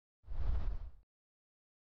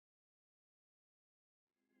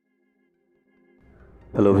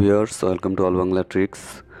Hello viewers, welcome to all Bangla tricks.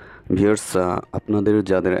 Viewers, আপনাদের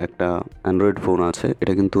যাদের একটা অ্যান্ড্রয়েড ফোন আছে,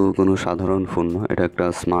 এটা কিন্তু কোনো সাধারণ ফোন নয়, এটা একটা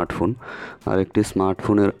স্মার্টফোন। আর একটি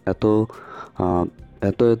স্মার্টফোনের আহ,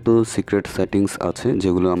 এত সিক্রেট সেটিংস আছে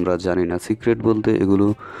যেগুলো আমরা জানি না। সিক্রেট বলতে এগুলো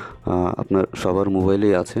আপনার সবার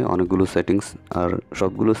মোবাইলেই আছে অনেকগুলো সেটিংস। আর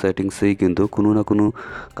সবগুলো সেটিংসেই কিন্তু কোনো না কোনো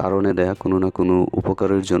কারণে দেয়া, কোনো না কোনো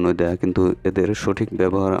উপকারের জন্য দেয়া, কিন্তু এদের সঠিক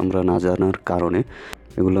ব্যবহার আমরা না জানার কারণে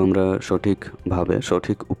এগুলো আমরা সঠিকভাবে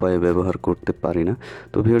সঠিক উপায়ে ব্যবহার করতে পারি না।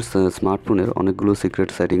 তো ভিউয়ার্স, স্মার্টফোনের অনেকগুলো সিক্রেট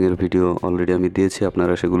সেটিংয়ের ভিডিও অলরেডি আমি দিয়েছি,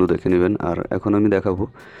 আপনারা সেগুলো দেখে নেবেন। আর এখন আমি দেখাবো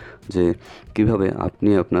যে কিভাবে আপনি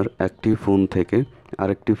আপনার একটি ফোন থেকে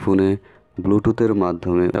আরেকটি ফোনে ব্লুটুথের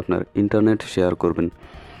মাধ্যমে আপনার ইন্টারনেট শেয়ার করবেন।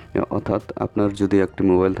 অর্থাৎ আপনার যদি একটি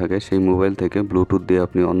মোবাইল থাকে, সেই মোবাইল থেকে ব্লুটুথ দিয়ে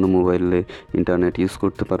আপনি অন্য মোবাইলে ইন্টারনেট ইউজ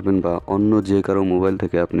করতে পারবেন, বা অন্য যে কারো মোবাইল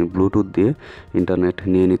থেকে আপনি ব্লুটুথ দিয়ে ইন্টারনেট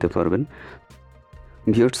নিয়ে নিতে পারবেন।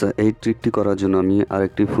 ভিউয়ার্স, এই ট্রিকটি করার জন্য আমি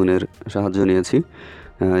আরেকটি ফোনের সাহায্য নিয়েছি।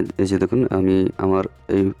 এই যে দেখুন, আমি আমার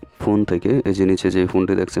এই ফোন থেকে, এই যে নিচে যে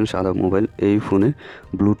ফোনটি দেখছেন সাদা মোবাইল, এই ফোনে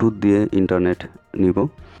ব্লুটুথ দিয়ে ইন্টারনেট নিব।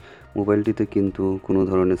 মোবাইলটিতে কিন্তু কোনো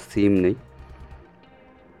ধরনের সিম নেই,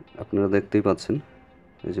 আপনারা দেখতেই পাচ্ছেন।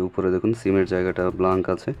 এই যে উপরে দেখুন, সিমের জায়গাটা ব্ল্যাঙ্ক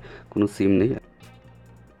আছে, কোনো সিম নেই।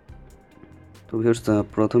 তো ভিউয়ার্স,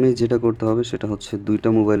 প্রথমেই যেটা করতে হবে সেটা হচ্ছে দুইটা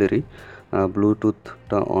মোবাইলেরই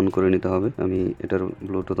ব্লুটুথটা অন করে নিতে হবে। আমি এটার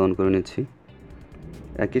ব্লুটুথ অন করে নিচ্ছি।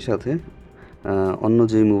 একই সাথে অন্য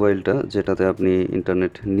যেই মোবাইলটা যেটাতে আপনি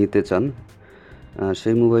ইন্টারনেট নিতে চান,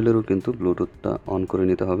 সেই মোবাইলেরও কিন্তু ব্লুটুথটা অন করে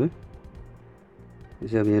নিতে হবে।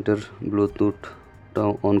 যে আমি এটার ব্লুটুথটা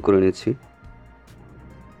অন করে নিচ্ছি।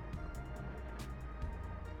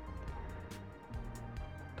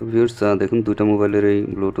 তো ভিউয়ার্স, দেখুন দুইটা মোবাইলের এই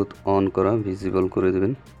ব্লুটুথ অন করা ভিজিবল করে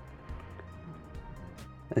দেবেন।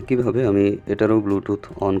 একইভাবে আমি এটারও ব্লুটুথ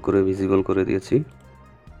অন করে ভিজিবল করে দিয়েছি।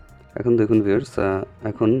 এখন দেখুন ভিউয়ার্স,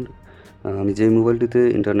 এখন আমি যেই মোবাইলটিতে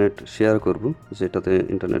ইন্টারনেট শেয়ার করব, যেটাতে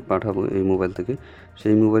ইন্টারনেট পাঠাবো এই মোবাইল থেকে,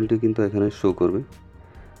 সেই মোবাইলটি কিন্তু এখানে শো করবে,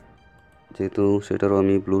 যেহেতু সেটারও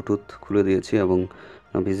আমি ব্লুটুথ খুলে দিয়েছি এবং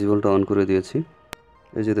ভিজিবলটা অন করে দিয়েছি।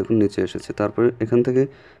 এই যে দেখুন নিচে এসেছে। তারপরে এখান থেকে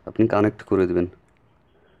আপনি কানেক্ট করে দেবেন,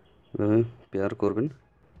 এভাবে পেয়ার করবেন।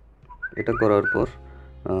 এটা করার পর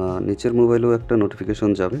নিচের মোবাইলেও একটা নোটিফিকেশন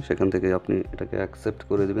যাবে, সেখান থেকে আপনি এটাকে অ্যাকসেপ্ট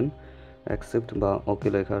করে দেবেন। অ্যাকসেপ্ট বা ওকে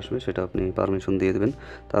লেখা আসবে, সেটা আপনি পারমিশন দিয়ে দেবেন।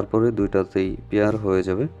 তারপরে দুইটাতেই পেয়ার হয়ে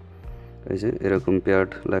যাবে। এই যে এরকম পেয়ার্ড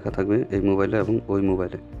লেখা থাকবে এই মোবাইলে এবং ওই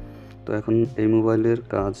মোবাইলে। তো এখন এই মোবাইলের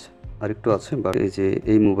কাজ আরেকটু আছে, বা এই যে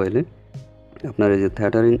এই মোবাইলে আপনার এই যে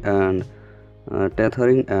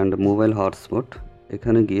ট্যাথারিং অ্যান্ড মোবাইল হটস্পট,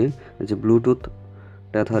 এখানে গিয়ে এই যে ব্লুটুথ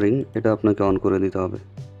ট্যাথারিং, এটা আপনাকে অন করে দিতে হবে।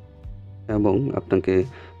 এবং আপনাকে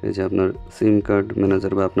এই যে আপনার সিম কার্ড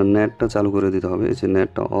ম্যানেজার বা আপনার নেটটা চালু করে দিতে হবে। এই যে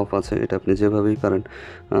নেটটা অফ আছে, এটা আপনি যেভাবেই পারেন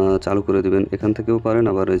চালু করে দেবেন। এখান থেকেও পারেন,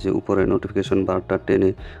 আবার এই যে উপরে নোটিফিকেশন বারটা টেনে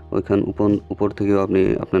উপর থেকেও আপনি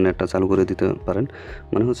আপনার নেটটা চালু করে দিতে পারেন।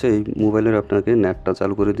 মানে হচ্ছে এই মোবাইলের আপনাকে নেটটা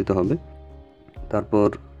চালু করে দিতে হবে। তারপর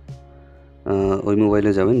ওই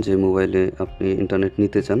মোবাইলে যাবেন যে মোবাইলে আপনি ইন্টারনেট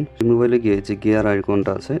নিতে চান। সেই মোবাইলে গিয়ে যে গিয়ার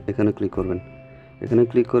আইকনটা আছে, এখানে ক্লিক করবেন। এখানে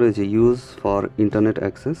ক্লিক করে যে ইউজ ফর ইন্টারনেট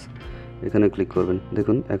অ্যাক্সেস, এখানে ক্লিক করবেন।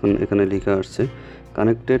 দেখুন এখন এখানে লেখা আসছে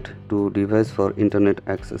connected to device for internet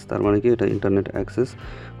access. তার মানে কি এটা ইন্টারনেট অ্যাক্সেস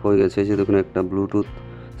হয়ে গেছে। এই যে দেখুন একটা ব্লুটুথ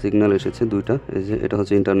সিগন্যাল এসেছে দুইটা, এই যে এটা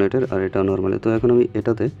হচ্ছে ইন্টারনেটের আর এটা নর্মালি। তো এখন আমি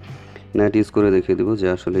এটাতে নেট ইউজ করে দেখিয়ে দেবো যে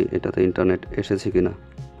আসলে এটাতে ইন্টারনেট এসেছে কিনা।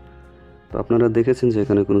 তো আপনারা দেখেছেন যে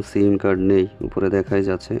এখানে কোনো সিম কার্ড নেই, উপরে দেখাই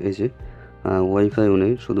যাচ্ছে। এই যে ওয়াইফাইও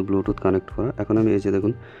নেই, শুধু ব্লুটুথ কানেক্ট করা। এখন আমি এই যে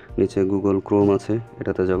দেখুন নিচে গুগল ক্রোম আছে,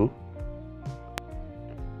 এটাতে যাব।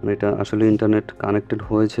 এটা আসলে ইন্টারনেট কানেক্টেড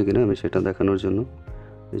হয়েছে কিনা আমি সেটা দেখানোর জন্য।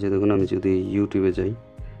 এই যে দেখুন, আমি যদি ইউটিউবে যাই,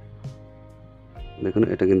 দেখুন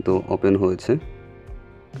এটা কিন্তু ওপেন হয়েছে।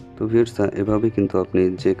 তো ভিউয়ার্স, এভাবে কিন্তু আপনি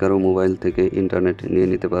যে কারো মোবাইল থেকে ইন্টারনেট নিয়ে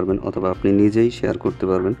নিতে পারবেন, অথবা আপনি নিজেই শেয়ার করতে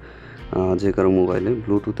পারবেন যে কারো মোবাইলে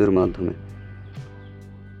ব্লুটুথের মাধ্যমে।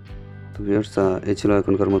 তো ভিউয়ার্স, এই ছিল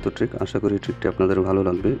এখনকার মতো ট্রিক। আশা করি ট্রিকটি আপনাদের ভালো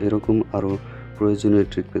লাগবে। এরকম আরও প্রয়োজনীয়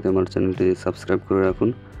ট্রিক পেতে আমার চ্যানেলটি সাবস্ক্রাইব করে রাখুন।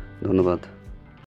 ধন্যবাদ।